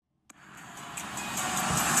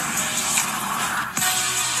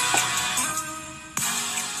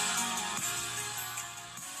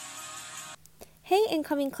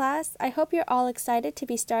incoming class. I hope you're all excited to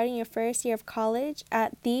be starting your first year of college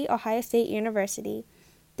at The Ohio State University.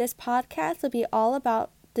 This podcast will be all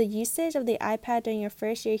about the usage of the iPad during your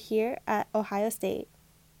first year here at Ohio State.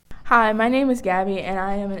 Hi, my name is Gabby, and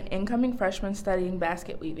I am an incoming freshman studying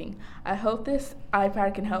basket weaving. I hope this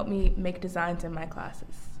iPad can help me make designs in my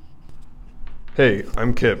classes. Hey,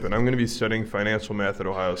 I'm Kip, and I'm going to be studying financial math at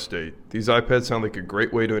Ohio State. These iPads sound like a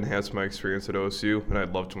great way to enhance my experience at OSU, and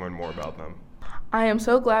I'd love to learn more about them. I am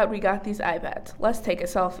so glad we got these iPads. Let's take a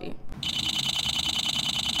selfie.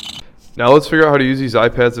 Now let's figure out how to use these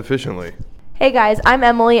iPads efficiently. Hey guys, I'm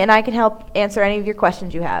Emily, and I can help answer any of your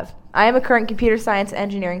questions you have. I am a current computer science and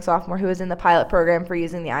engineering sophomore who was in the pilot program for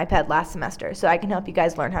using the iPad last semester, so I can help you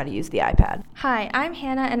guys learn how to use the iPad. Hi, I'm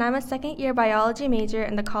Hannah, and I'm a second-year biology major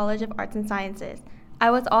in the College of Arts and Sciences.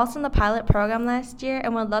 I was also in the pilot program last year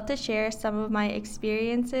and would love to share some of my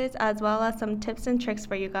experiences as well as some tips and tricks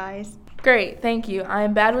for you guys. Great, thank you. I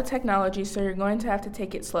am bad with technology, so you're going to have to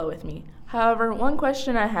take it slow with me. However, one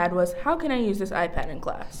question I had was, how can I use this iPad in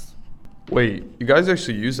class? Wait, you guys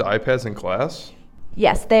actually use the iPads in class?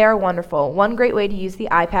 Yes, they are wonderful. One great way to use the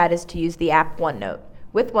iPad is to use the app OneNote.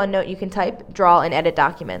 With OneNote, you can type, draw, and edit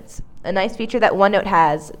documents. A nice feature that OneNote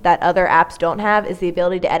has that other apps don't have is the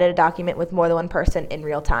ability to edit a document with more than one person in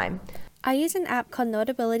real time. I use an app called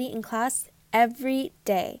Notability in class every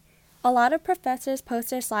day. A lot of professors post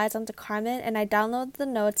their slides onto Carmen, and I download the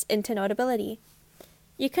notes into Notability.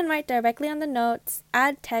 You can write directly on the notes,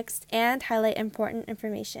 add text, and highlight important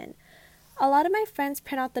information. A lot of my friends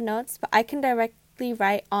print out the notes, but I can directly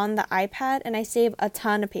write on the iPad, and I save a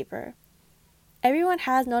ton of paper. Everyone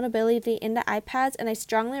has Notability in the iPads, and I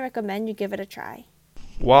strongly recommend you give it a try.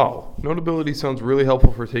 Wow, Notability sounds really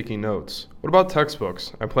helpful for taking notes. What about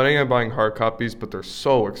textbooks? I'm planning on buying hard copies, but they're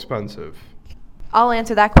so expensive. I'll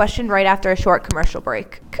answer that question right after a short commercial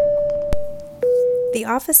break. The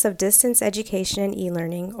Office of Distance Education and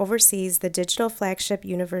E-Learning oversees the Digital Flagship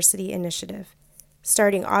University Initiative.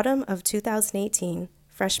 Starting autumn of 2018,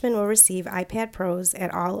 freshmen will receive iPad Pros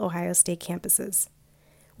at all Ohio State campuses.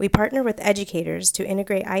 We partner with educators to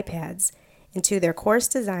integrate iPads into their course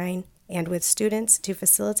design and with students to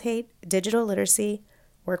facilitate digital literacy,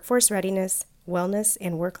 workforce readiness, wellness,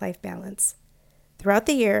 and work-life balance. Throughout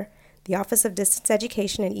the year, the Office of Distance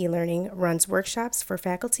Education and E-Learning runs workshops for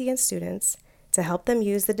faculty and students to help them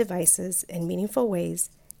use the devices in meaningful ways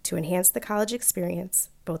to enhance the college experience,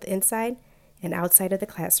 both inside and outside of the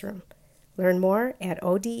classroom. Learn more at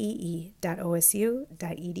odee.osu.edu.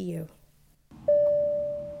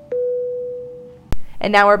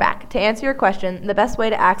 And now we're back. To answer your question, the best way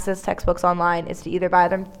to access textbooks online is to either buy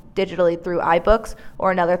them digitally through iBooks or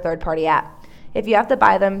another third-party app. If you have to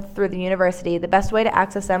buy them through the university, the best way to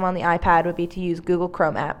access them on the iPad would be to use Google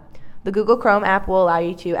Chrome app. The Google Chrome app will allow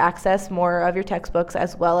you to access more of your textbooks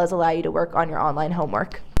as well as allow you to work on your online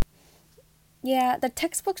homework. Yeah, the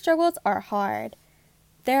textbook struggles are hard.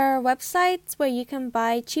 There are websites where you can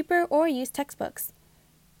buy cheaper or used textbooks.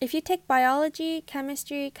 If you take biology,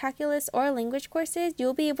 chemistry, calculus, or language courses,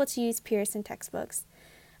 you'll be able to use Pearson textbooks.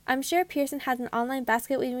 I'm sure Pearson has an online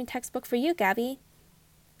basket weaving textbook for you, Gabby.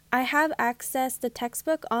 I have accessed the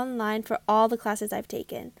textbook online for all the classes I've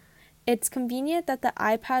taken. It's convenient that the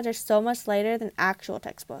iPads are so much lighter than actual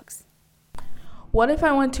textbooks. What if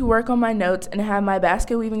I want to work on my notes and have my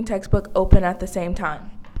basket weaving textbook open at the same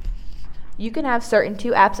time? You can have certain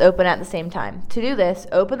two apps open at the same time. To do this,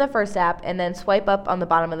 open the first app and then swipe up on the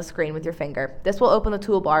bottom of the screen with your finger. This will open the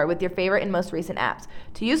toolbar with your favorite and most recent apps.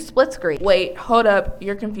 To use split screen... Wait, hold up,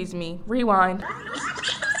 you're confusing me. Rewind.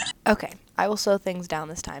 Okay, I will slow things down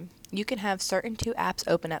this time. You can have certain two apps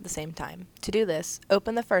open at the same time. To do this,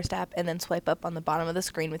 open the first app and then swipe up on the bottom of the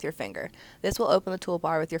screen with your finger. This will open the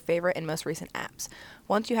toolbar with your favorite and most recent apps.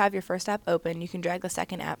 Once you have your first app open, you can drag the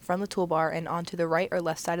second app from the toolbar and onto the right or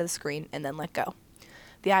left side of the screen and then let go.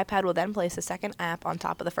 The iPad will then place the second app on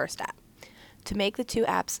top of the first app. To make the two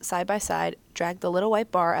apps side by side, drag the little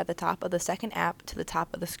white bar at the top of the second app to the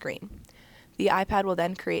top of the screen. The iPad will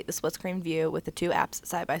then create the split screen view with the two apps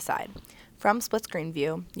side by side. From split screen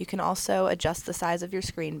view, you can also adjust the size of your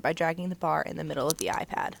screen by dragging the bar in the middle of the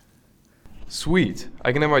iPad. Sweet.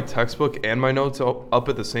 I can have my textbook and my notes up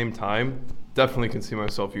at the same time. Definitely can see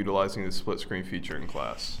myself utilizing the split screen feature in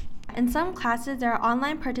class. In some classes, there are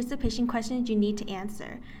online participation questions you need to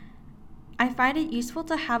answer. I find it useful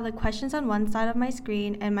to have the questions on one side of my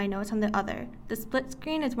screen and my notes on the other. The split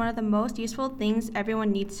screen is one of the most useful things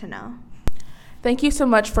everyone needs to know. Thank you so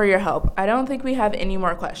much for your help. I don't think we have any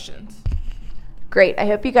more questions. Great. I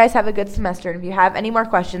hope you guys have a good semester. And if you have any more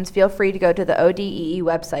questions, feel free to go to the ODEE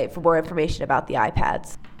website for more information about the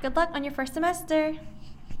iPads. Good luck on your first semester.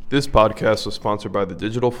 This podcast was sponsored by the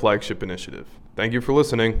Digital Flagship Initiative. Thank you for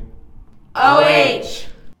listening. OH!